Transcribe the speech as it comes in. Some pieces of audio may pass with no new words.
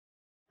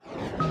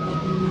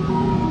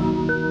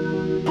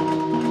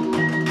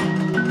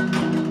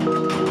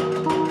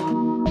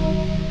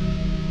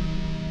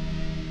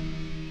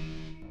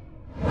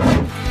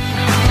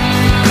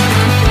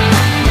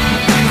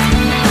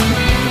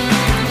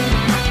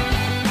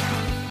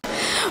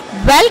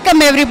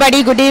Welcome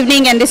everybody, good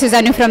evening, and this is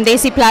Anu from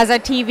Desiplaza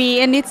TV,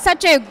 and it's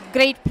such a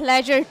great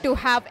pleasure to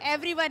have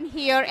everyone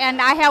here,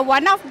 and I have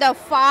one of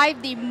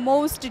the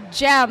most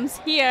gems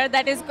here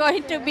that is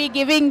going to be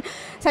giving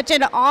such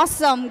an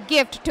awesome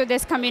gift to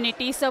this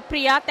community. So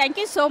Priya, thank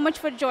you so much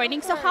for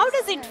joining. So how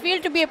does it feel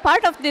to be a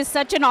part of this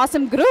such an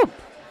awesome group?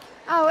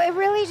 Oh, it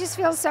really just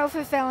feels so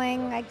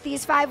fulfilling. Like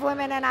these 4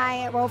 women and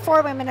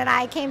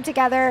I came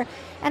together,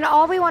 and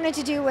all we wanted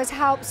to do was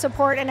help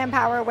support and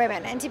empower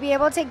women, and to be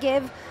able to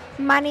give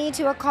money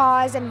to a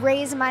cause and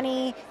raise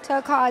money to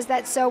a cause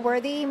that's so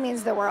worthy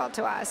means the world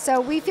to us. So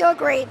we feel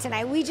great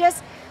tonight.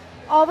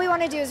 All we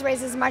want to do is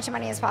raise as much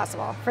money as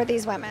possible for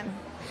these women.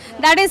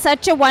 That is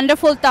such a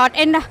wonderful thought,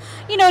 and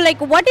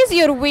what is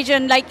your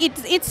vision? Like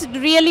it's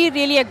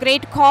really a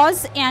great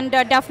cause, and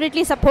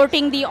definitely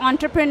supporting the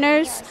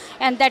entrepreneurs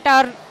and that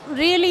are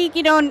really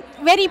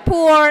very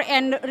poor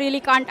and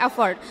really can't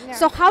afford. Yeah.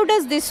 So how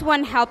does this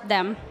one help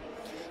them?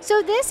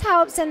 So this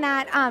helps in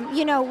that,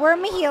 we're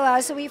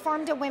Mahila, so we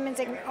formed a women's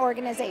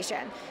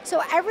organization.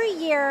 So every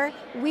year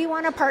we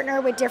want to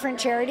partner with different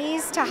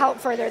charities to help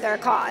further their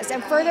cause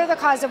and further the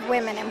cause of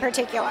women in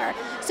particular.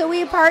 So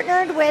we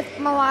partnered with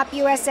Milaap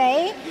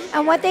USA,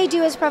 and what they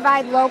do is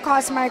provide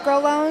low-cost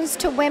microloans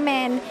to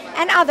women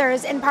and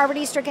others in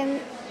poverty-stricken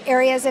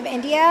areas of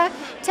India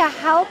to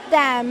help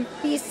them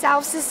be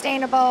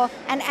self-sustainable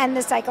and end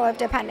the cycle of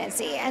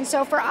dependency. And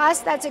so for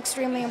us, that's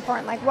extremely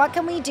important. Like, what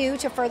can we do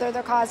to further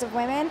the cause of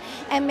women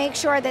and make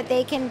sure that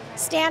they can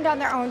stand on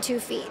their own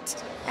 2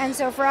 feet? And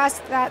so for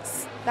us,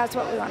 that's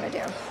what we want to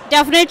do.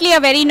 Definitely a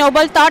very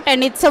noble thought,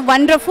 and it's a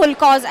wonderful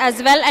cause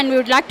as well, and we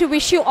would like to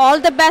wish you all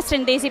the best,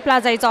 and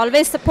Desiplaza is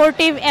always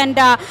supportive, and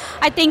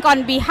I think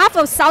on behalf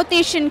of South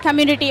Asian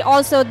community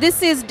also,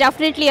 this is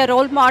definitely a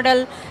role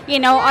model,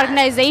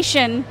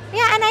 organization.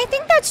 Yeah, and I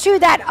think that's true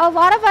that a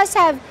lot of us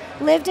have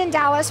lived in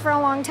Dallas for a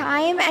long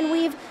time, and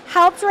we've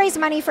helped raise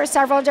money for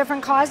several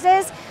different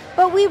causes,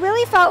 but we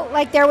really felt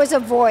like there was a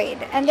void,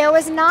 and there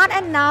was not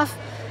enough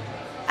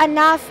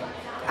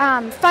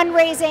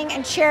fundraising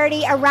and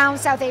charity around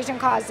South Asian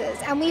causes.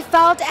 And we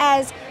felt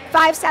as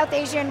 5 South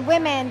Asian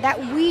women that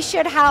we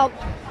should help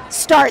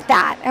start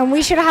that, and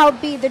we should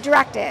help be the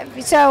directive.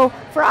 So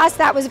for us,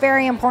 that was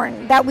very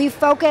important, that we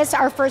focus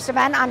our first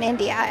event on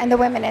India and the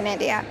women in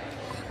India.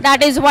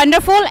 That is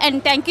wonderful,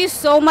 and thank you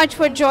so much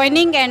for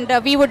joining, and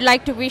we would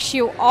like to wish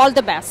you all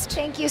the best.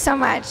 Thank you so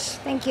much.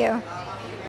 Thank you.